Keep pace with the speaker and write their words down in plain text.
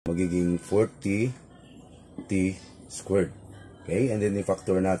magiging 40t squared. Okay, and then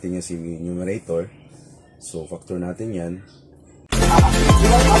i-factor natin yung si numerator. So, factor natin yan.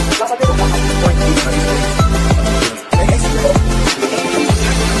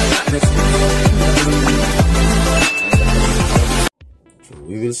 So,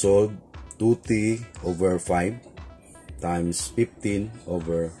 we will solve 2t over 5 times 15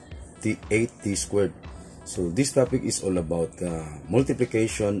 over 8t squared. So, this topic is all about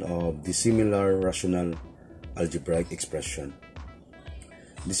multiplication of dissimilar rational algebraic expression.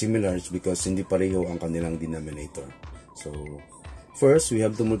 Dissimilar is because hindi pareho ang kanilang denominator. So, first, we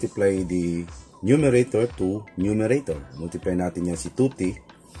have to multiply the numerator to numerator. Multiply natin yan si 2t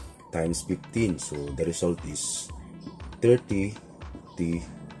times 15. So, the result is 30t.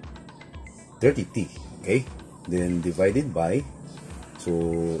 Okay? Then, divided by, so,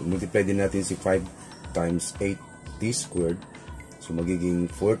 multiply din natin si 5 times 8t squared. So, magiging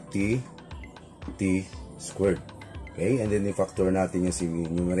 40t squared. Okay? And then, i-factor natin yan si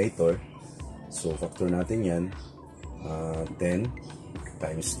numerator. So, factor natin yan. 10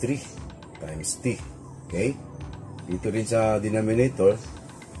 times 3 times t. Okay? Dito rin sa denominator,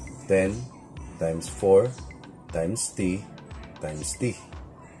 10 times 4 times t times t.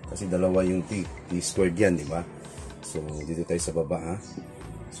 Kasi dalawa yung t. T squared yan, di ba? So, dito tayo sa baba, ha?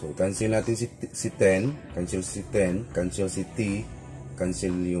 So, cancel natin si 10. Cancel si 10. Cancel si t.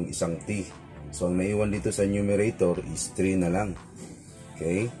 Cancel yung isang t. So, ang naiwan dito sa numerator is 3 na lang.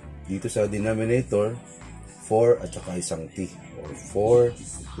 Okay? Dito sa denominator, 4 at saka isang t. Or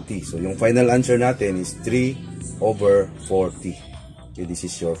 4t. So, yung final answer natin is 3 over 4t. Okay, this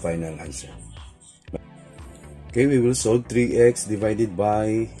is your final answer. Okay, we will solve 3x divided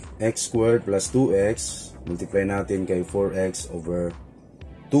by x squared plus 2x. Multiply natin kay 4x over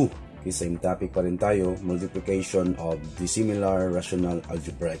 2. Okay, same topic pa rin tayo. Multiplication of dissimilar rational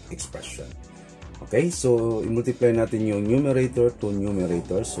algebraic expression. Okay, so i-multiply natin yung numerator to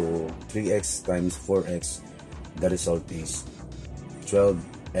numerator. So 3x times 4x, the result is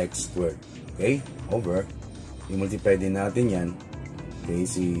 12x squared. Okay, over, i-multiply din natin yan. Okay,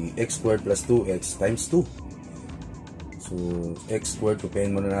 si x squared plus 2x times 2. So x squared,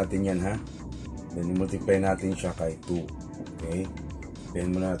 tupayin muna natin yan, ha. Then i-multiply natin siya kay 2. Okay,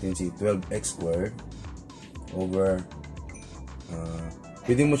 tupayin muna natin si 12x squared over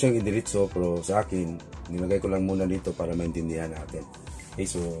pwede mo siyang i-diretso, pero sa akin, nilagay ko lang muna dito para maintindihan natin. Okay,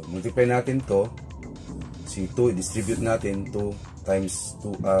 so, multiply natin to. Si 2, i-distribute natin 2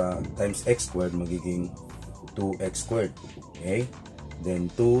 times x squared, magiging 2x squared. Okay? Then,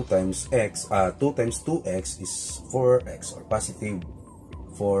 2 times 2x is 4x, or positive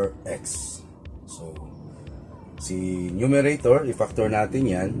 4x. So, si numerator, i-factor natin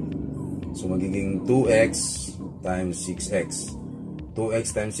yan. So, magiging 2x times 6x.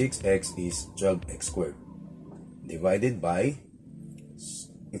 2x times 6x is 12x squared. Divided by,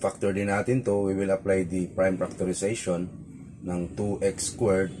 i-factor din natin to, we will apply the prime factorization ng 2x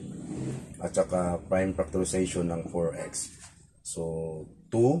squared at saka prime factorization ng 4x. So,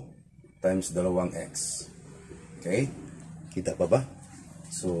 2 times 2x. Okay? Kita pa ba?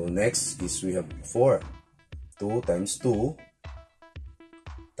 So, next is we have 4. 2 times 2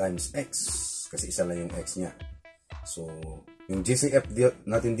 times x. Kasi isa lang yung x niya. So, yung GCF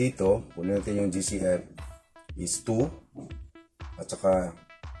natin dito, kunin natin yung GCF is 2 at saka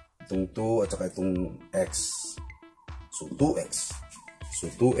itong 2 at saka itong x. So, 2x. So,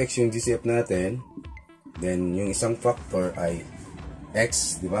 2x yung GCF natin. Then, yung isang factor ay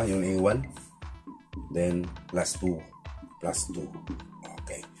x, di ba? Yung A1. Then, plus 2. Plus 2.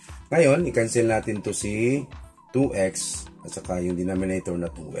 Okay. Ngayon, i-cancel natin to si 2x at saka yung denominator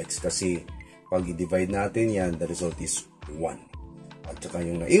na 2x. Kasi, pag i-divide natin yan, the result is 1. At saka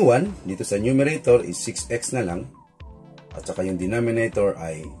yung naiwan dito sa numerator is 6x na lang. At saka yung denominator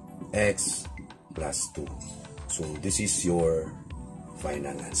ay x plus 2. So, this is your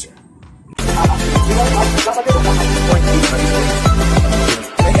final answer.